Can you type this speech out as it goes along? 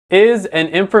Is an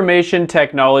information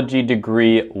technology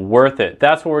degree worth it?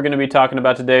 That's what we're going to be talking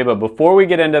about today, but before we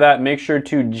get into that, make sure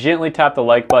to gently tap the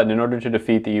like button in order to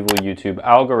defeat the evil YouTube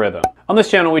algorithm. On this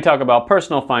channel, we talk about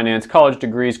personal finance, college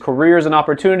degrees, careers, and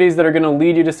opportunities that are going to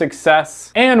lead you to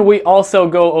success. And we also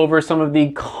go over some of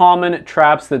the common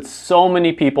traps that so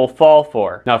many people fall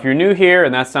for. Now, if you're new here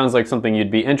and that sounds like something you'd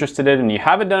be interested in and you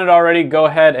haven't done it already, go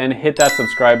ahead and hit that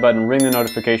subscribe button, ring the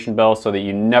notification bell so that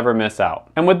you never miss out.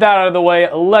 And with that out of the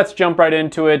way, let's jump right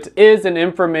into it. Is an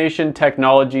information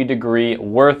technology degree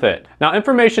worth it? Now,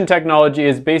 information technology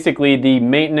is basically the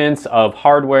maintenance of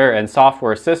hardware and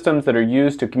software systems that are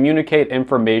used to communicate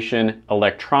information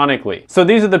electronically. So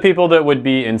these are the people that would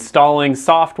be installing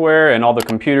software and all the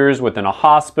computers within a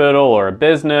hospital or a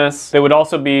business. They would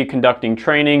also be conducting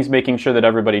trainings, making sure that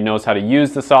everybody knows how to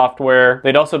use the software.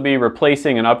 They'd also be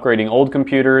replacing and upgrading old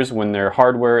computers when their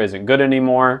hardware isn't good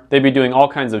anymore. They'd be doing all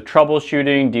kinds of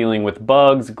troubleshooting, dealing with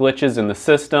bugs, glitches in the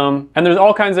system. And there's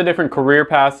all kinds of different career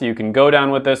paths that you can go down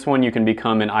with this one. You can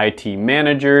become an IT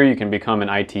manager, you can become an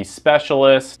IT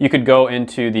specialist, you could go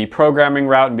into the programming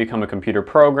route and become a computer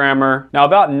programmer. Now,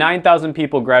 about 9,000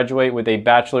 people graduate with a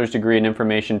bachelor's degree in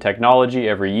information technology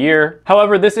every year.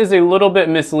 However, this is a little bit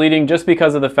misleading just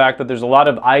because of the fact that there's a lot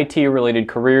of IT related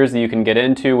careers that you can get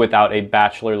into without a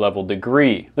bachelor level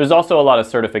degree. There's also a lot of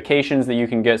certifications that you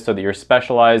can get so that you're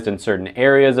specialized in certain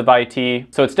areas of IT.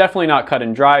 So it's definitely not cut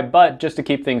and dry, but just to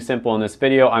keep things simple in this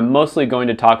video, I'm mostly going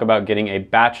to talk about getting a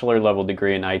bachelor level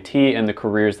degree in IT and the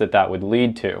careers that that would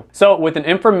lead to. So with an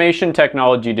information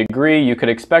technology degree, you could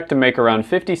expect to make around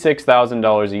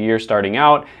 $56,000 a year starting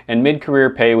out, and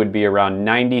mid-career pay would be around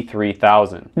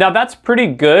 $93,000. Now that's pretty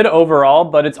good overall,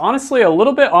 but it's honestly a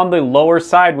little bit on the lower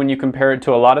side when you compare it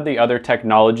to a lot of the other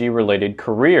technology related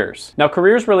careers. Now,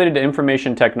 careers related to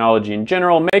information technology in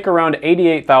general make around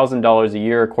 $88,000 a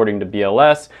year according to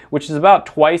BLS, which is about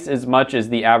twice as much as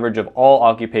the average of all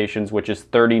occupations, which is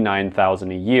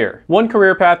 $39,000 a year. One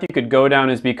career path you could go down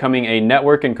is becoming a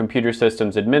network and computer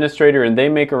systems administrator, and they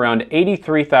make around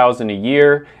 $83,000 a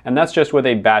year, and that's just with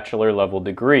a bachelor level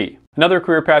degree. Another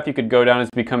career path you could go down is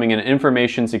becoming an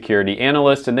information security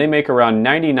analyst, and they make around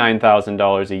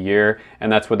 $99,000 a year,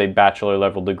 and that's with a bachelor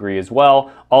level degree as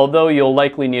well, although you'll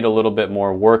likely need a little bit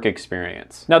more work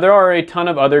experience. Now, there are a ton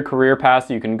of other career paths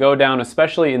you can go down,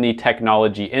 especially in the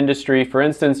technology industry. For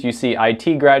instance, you see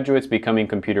IT graduates becoming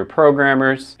computer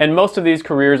programmers, and most of these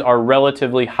careers are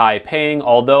relatively high paying,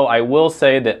 although I will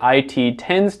say that IT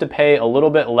tends to pay a little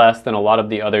bit less than a lot of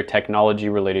the other technology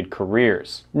related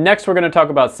careers. Next, we're going to talk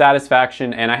about satisfaction,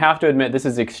 and I have to admit this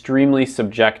is extremely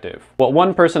subjective. What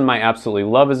one person might absolutely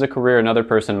love as a career, another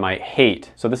person might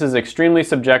hate. So this is extremely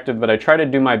subjective, but I try to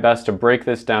do my best to break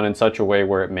this down in such a way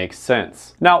where it makes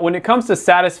sense. Now, when it comes to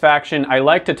satisfaction, I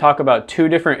like to talk about two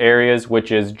different areas,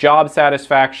 which is job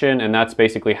satisfaction, and that's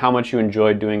basically how much you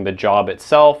enjoy doing the job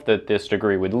itself that this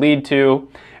degree would lead to.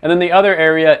 And then the other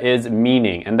area is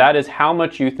meaning, and that is how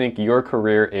much you think your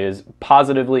career is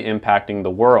positively impacting the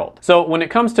world. So when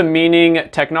it comes to meaning,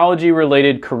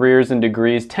 technology-related careers and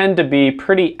degrees tend to be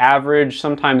pretty average,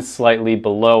 sometimes slightly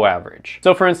below average.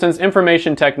 So for instance,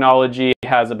 information technology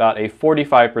has about a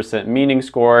 45% meaning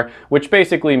score, which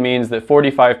basically means that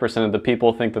 45% of the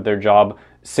people think that their job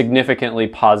significantly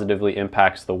positively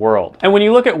impacts the world. And when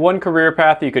you look at one career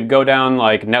path you could go down,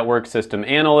 like network system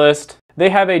analyst, they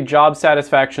have a job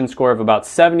satisfaction score of about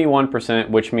 71%,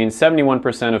 which means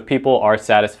 71% of people are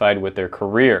satisfied with their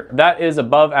career. That is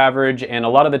above average, and a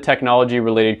lot of the technology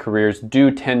related careers do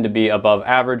tend to be above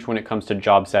average when it comes to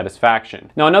job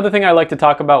satisfaction. Now, another thing I like to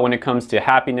talk about when it comes to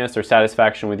happiness or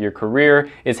satisfaction with your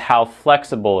career is how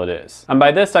flexible it is. And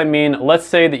by this I mean, let's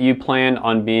say that you plan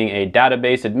on being a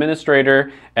database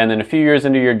administrator, and then a few years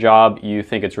into your job you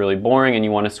think it's really boring and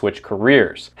you want to switch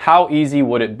careers. How easy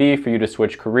would it be for you to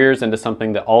switch careers into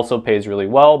something that also pays really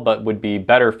well but would be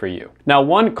better for you? Now,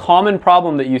 one common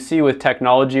problem that you see with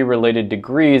technology related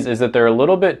degrees is that they're a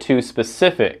little bit too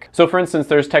specific. So for instance,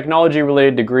 there's technology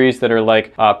related degrees that are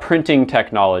like printing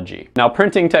technology. Now,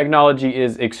 printing technology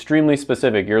is extremely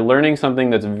specific. You're learning something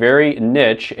that's very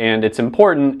niche and it's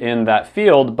important in that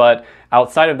field, but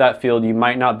outside of that field, you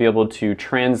might not be able to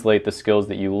translate the skills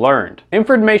that you learned.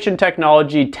 Information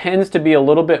technology tends to be a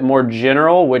little bit more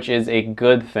general, which is a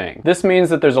good thing. This means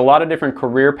that there's a lot of different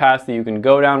career paths that you can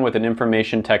go down with an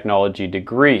information technology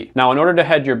degree. Now, in order to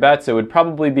hedge your bets, it would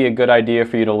probably be a good idea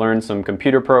for you to learn some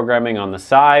computer programming on the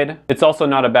side. It's also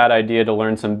not a bad idea to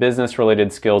learn some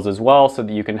business-related skills as well so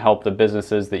that you can help the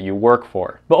businesses that you work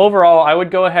for. But overall, I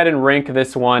would go ahead and rank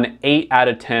this one 8 out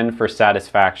of 10 for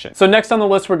satisfaction. So next on the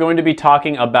list, we're going to be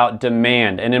talking about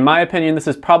demand, and in my opinion, this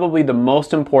is probably the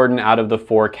most important out of the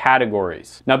 4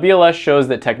 categories. Now, BLS shows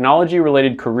that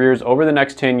technology-related careers over the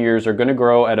next 10 years are going to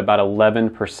grow at about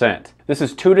 11%. This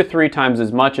is 2 to 3 times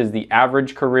as much as the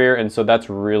average career, and so that's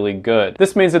really good.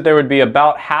 This means that there would be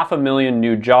about 500,000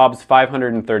 new jobs,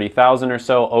 530,000 or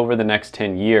so, over the next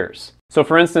 10 years. So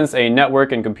for instance, a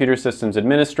network and computer systems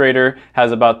administrator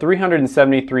has about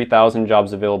 373,000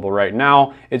 jobs available right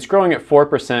now. It's growing at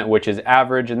 4%, which is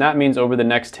average, and that means over the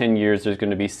next 10 years, there's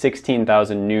going to be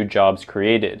 16,000 new jobs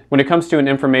created. When it comes to an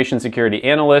information security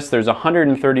analyst, there's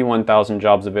 131,000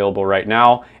 jobs available right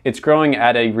now. It's growing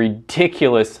at a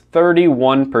ridiculous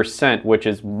 31%, which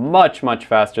is much, much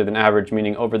faster than average,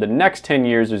 meaning over the next 10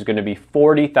 years, there's going to be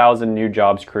 40,000 new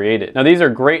jobs created. Now, these are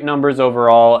great numbers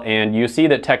overall, and you see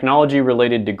that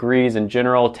technology-related degrees in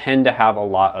general tend to have a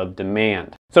lot of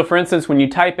demand. So for instance, when you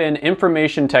type in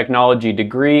information technology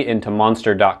degree into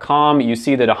monster.com, you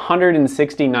see that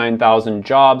 169,000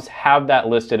 jobs have that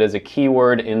listed as a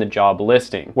keyword in the job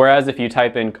listing. Whereas if you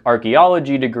type in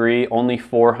archaeology degree, only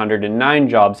 409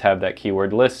 jobs have that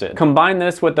keyword listed. Combine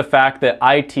this with the fact that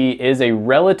IT is a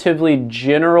relatively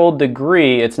general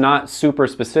degree. It's not super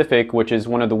specific, which is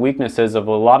one of the weaknesses of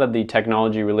a lot of the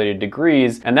technology related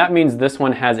degrees. And that means this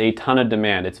one has a ton of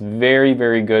demand. It's very,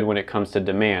 very good when it comes to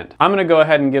demand. I'm going to go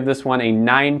ahead and give this one a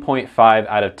 9.5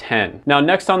 out of 10. Now,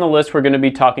 next on the list, we're going to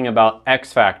be talking about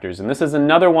X factors, and this is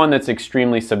another one that's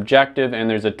extremely subjective, and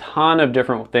there's a ton of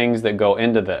different things that go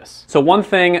into this. So one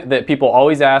thing that people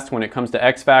always ask when it comes to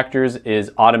X factors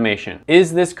is automation.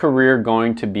 Is this career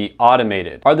going to be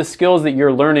automated? Are the skills that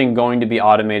you're learning going to be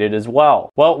automated as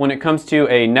well? Well, when it comes to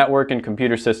a network and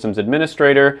computer systems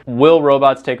administrator,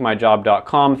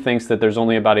 willrobotstakemyjob.com thinks that there's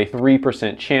only about a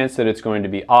 3% chance that it's going to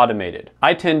be automated.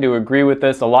 I tend to agree with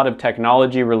this. A lot of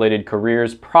technology related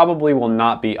careers probably will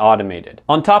not be automated.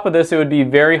 On top of this, it would be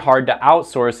very hard to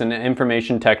outsource an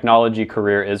information technology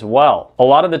career as well. A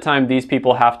lot of the time, these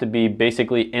people have to be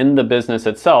basically in the business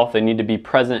itself. They need to be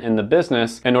present in the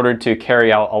business in order to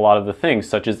carry out a lot of the things,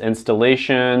 such as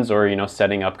installations or,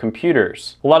 setting up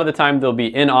computers. A lot of the time, they'll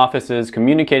be in offices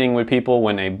communicating with people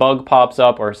when a bug pops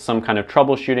up or some kind of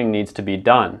troubleshooting needs to be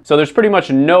done. So there's pretty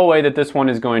much no way that this one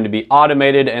is going to be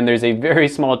automated, and there's a very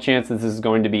small chance that this is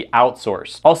going to be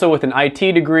outsourced. Also, with an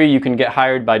IT degree, you can get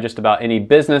hired by just about any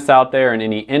business out there in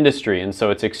any industry, and so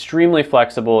it's extremely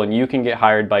flexible and you can get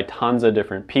hired by tons of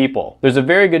different people. There's a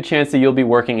very good chance that you'll be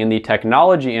working in the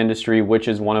technology industry, which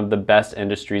is one of the best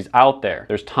industries out there.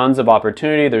 There's tons of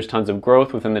opportunity, there's tons of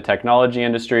growth within the technology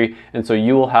industry, and so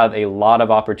you will have a lot of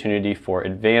opportunity for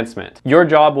advancement. Your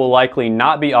job will likely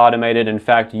not be automated. In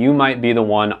fact, you might be the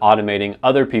one automating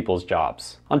other people's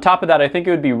jobs. On top of that, I think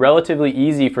it would be relatively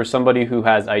easy for somebody who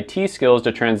has IT skills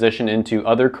to transition into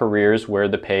other careers where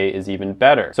the pay is even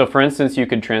better. So for instance, you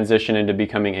could transition into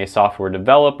becoming a software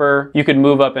developer, you could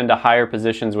move up into higher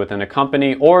positions within a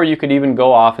company, or you could even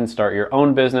go off and start your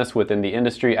own business within the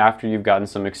industry after you've gotten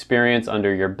some experience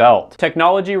under your belt.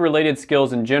 Technology related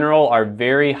skills in general are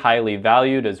very highly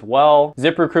valued as well.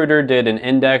 ZipRecruiter did an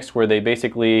index where they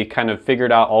basically kind of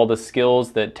figured out all the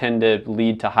skills that tend to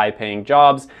lead to high paying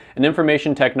jobs, and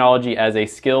information technology as a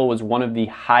skill was one of the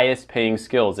highest paying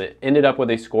skills. It ended up with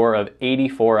a score of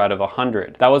 84 out of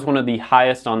 100. That was one of the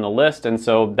highest on the list, and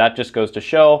so that just goes to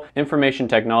show information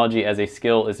technology as a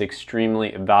skill is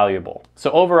extremely valuable.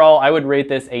 So overall, I would rate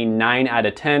this a 9 out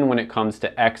of 10 when it comes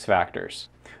to X factors.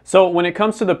 So when it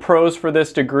comes to the pros for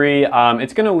this degree,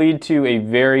 it's going to lead to a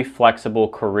very flexible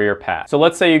career path. So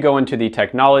let's say you go into the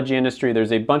technology industry,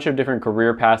 there's a bunch of different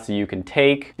career paths that you can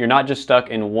take. You're not just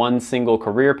stuck in one single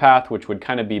career path, which would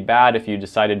kind of be bad if you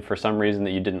decided for some reason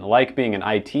that you didn't like being an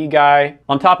IT guy.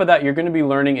 On top of that, you're going to be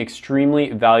learning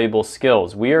extremely valuable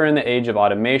skills. We are in the age of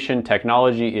automation.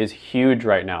 Technology is huge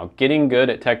right now. Getting good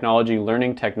at technology,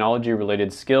 learning technology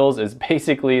related skills is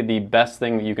basically the best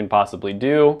thing that you can possibly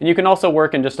do. And you can also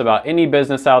work in just about any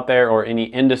business out there or any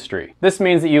industry. This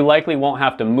means that you likely won't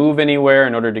have to move anywhere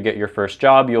in order to get your first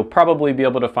job. You'll probably be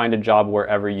able to find a job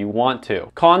wherever you want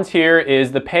to. Cons here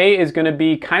is the pay is going to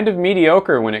be kind of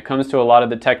mediocre when it comes to a lot of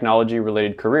the technology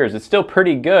related careers. It's still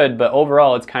pretty good, but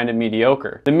overall it's kind of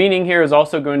mediocre. The meaning here is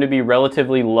also going to be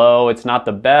relatively low. It's not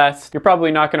the best. You're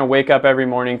probably not going to wake up every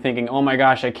morning thinking, oh my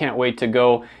gosh, I can't wait to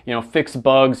go, fix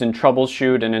bugs and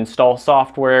troubleshoot and install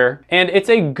software. And it's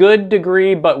a good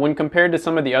degree, but when compared to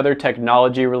some of the other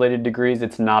technology related degrees,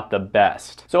 it's not the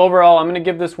best. So overall, I'm going to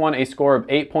give this one a score of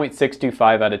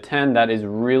 8.625 out of 10. That is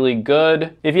really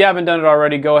good. If you haven't done it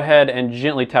already, go ahead and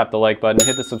gently tap the like button,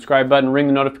 hit the subscribe button, ring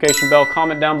the notification bell,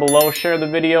 comment down below, share the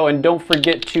video, and don't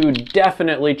forget to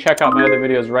definitely check out my other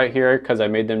videos right here because I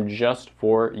made them just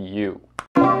for you.